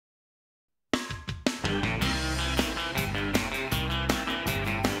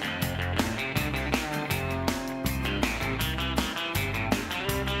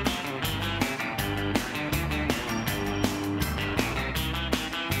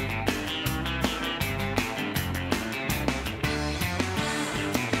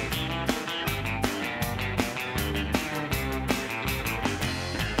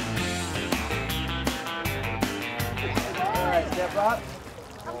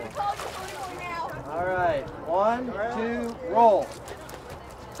All right, 1, 2, roll.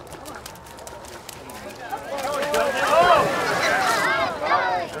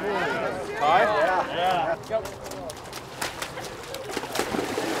 Five? Yeah. Go.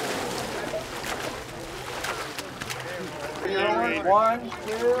 1,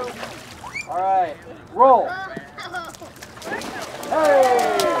 2. All right, roll.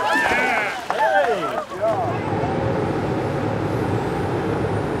 Hey! Hey! Good job.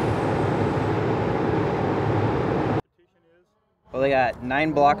 Well, they got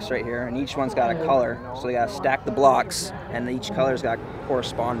 9 blocks right here, and each one's got a color. So they got to stack the blocks, and each color's got to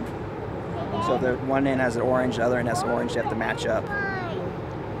correspond. So if the one end has an orange, the other end has an orange, they have to match up.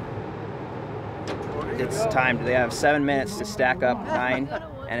 It's timed. They have 7 minutes to stack up 9,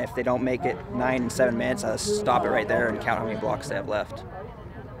 and if they don't make it 9 in 7 minutes, I'll stop it right there and count how many blocks they have left.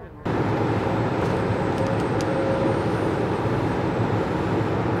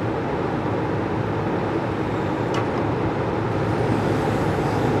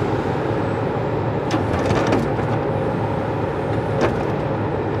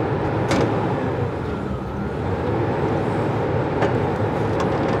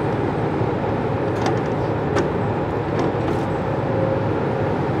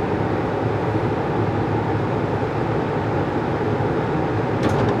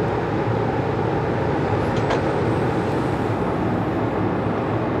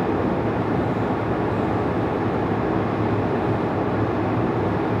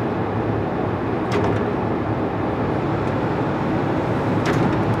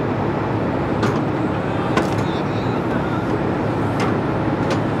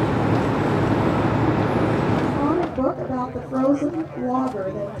 About the frozen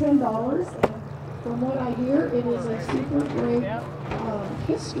lager, that's $10. And from what I hear, it is a super great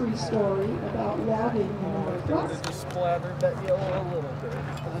history story about logging in the Northwest. Just splattered that yellow a little bit.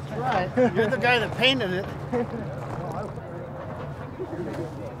 That's right. You're the guy that painted it.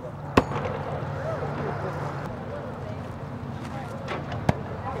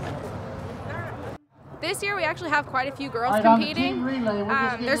 This year we actually have quite a few girls competing.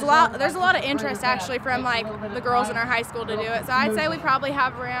 There's a lot of interest actually from like the girls in our high school to do it. So I'd say we probably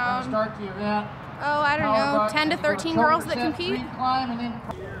have around, I don't know, 10 to 13 girls that compete.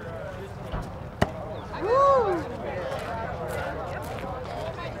 Woo!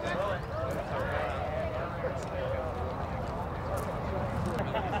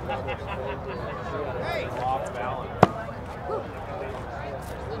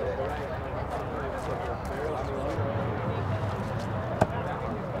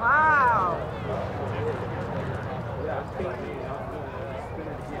 Wow.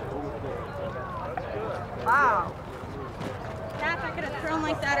 Wow. If I could have thrown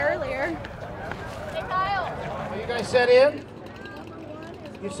like that earlier. Hey, Kyle. Are you guys set in?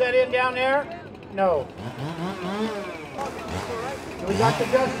 You set in down there? No. We got the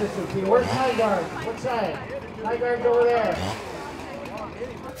justice with you. Where's High Guard? What side? High Guard's over there.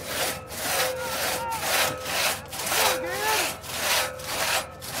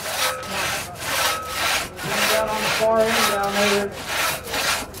 Down on the far end down there.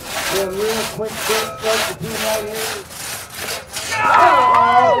 Do a real quick start the team right here.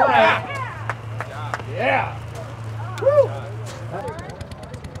 All right. Yeah. Woo.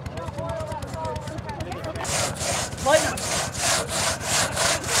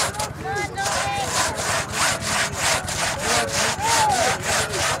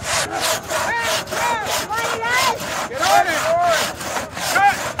 Get on it!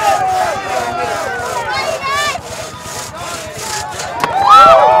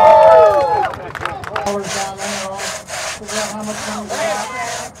 Down there, I'll figure out how much money we got.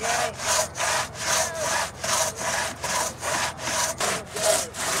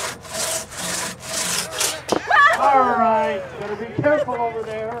 All right, better be careful over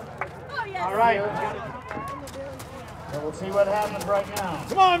there. All right. So we'll see what happens right now.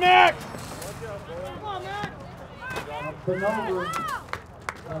 Come on, Mac! Come on, Mac! Putting over.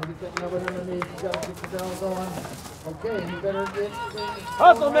 Get that number underneath. You got to get the bell going. Okay, you better get.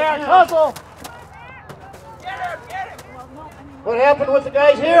 Hustle, Mac! Hustle! What happened with the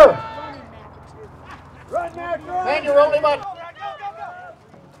guys here? Run, Mac, run! Man, you're only about... Go, Brad,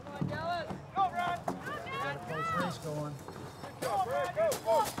 go, Brad! Got a close race going. Go, Brad, go!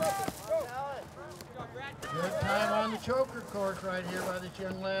 Good time on the choker course right here by this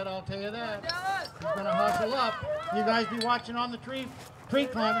young lad, I'll tell you that. He's going to hustle up. You guys be watching on the tree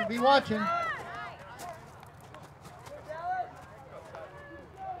climbing, be watching.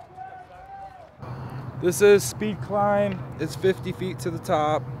 This is speed climb. It's 50 feet to the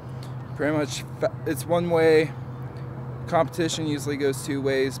top. Pretty much, it's one way. competition usually goes 2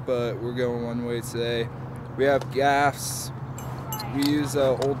 ways, but we're going 1 way today. We have gaffs. We use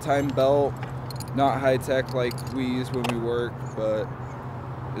an old-time belt, not high-tech like we use when we work, but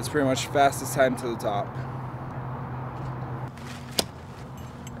it's pretty much fastest time to the top.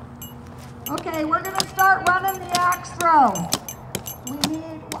 Okay, we're going to start running the axe throw. We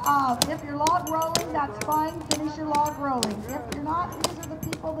need, if you're log rolling, that's fine, finish your log rolling. If you're not, these are the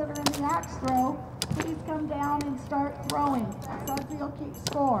people that are in the axe throw. Please come down and start throwing. Sudsy will keep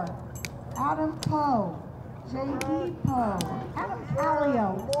score. Adam Poe, J.D. Poe, Adam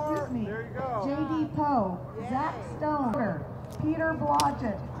Callio, excuse me, J.D. Poe, Zach Stone, Peter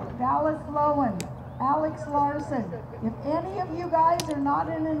Blodgett, Dallas Lowen, Alex Larson. If any of you guys are not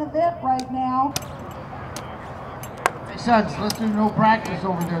in an event right now. Hey Suds, let's do no practice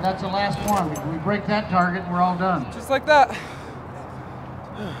over there. That's the last one. If we break that target, we're all done. Just like that.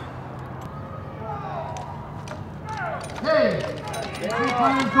 Hey,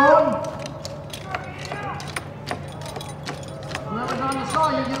 three-pointers going. Whoever's on the saw,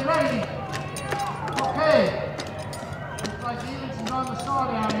 you get ready. Okay. Looks like Edens is on the saw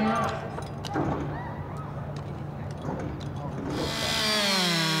down here.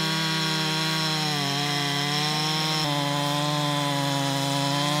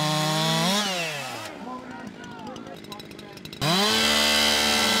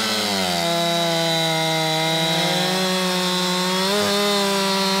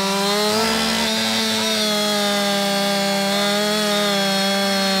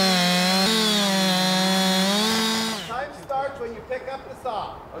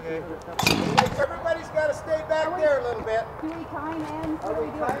 Okay. Everybody's got to stay back there a little bit. Do we time in? Are we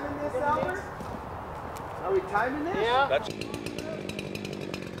timing this, Albert? Are we timing this? Yeah.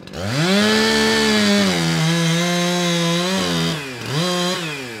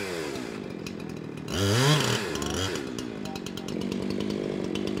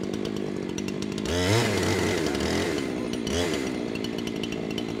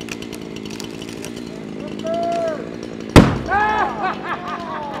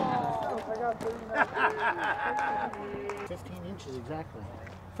 Exactly.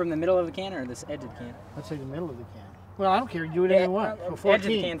 From the middle of the can or this edge of the can? Let's say the middle of the can. Well, I don't care. You do whatever you want. So 14. Edge of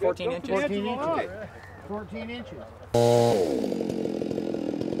the can, 14 inches. 14 inches. 14 inches.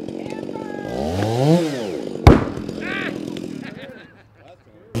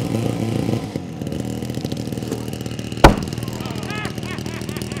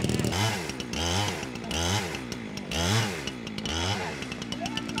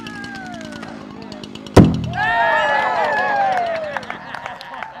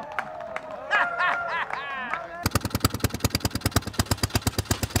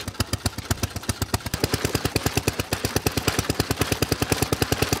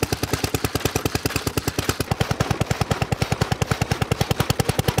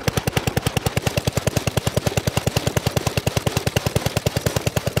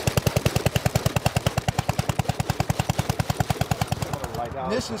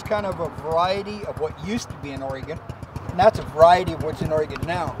 This is kind of a variety of what used to be in Oregon, and that's a variety of what's in Oregon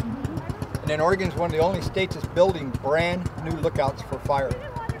now. And then Oregon's one of the only states that's building brand new lookouts for fire.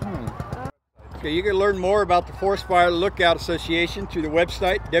 Okay, you can learn more about the Forest Fire Lookout Association through the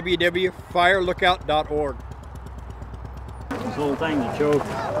website www.firelookout.org. This whole thing's a choke,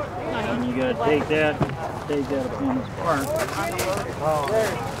 and you gotta take that upon this part.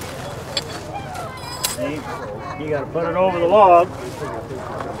 See? You gotta put it over the log.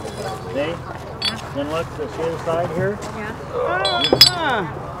 See? Then look, see the side here? Yeah.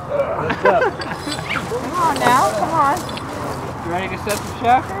 Lift up. Come on now, come on. You ready to set some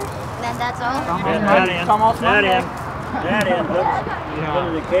shackles? Then that's all. That end. That end. Look, you put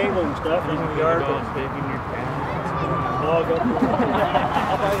in the cable and stuff, and you yard log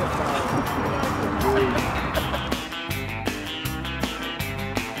up.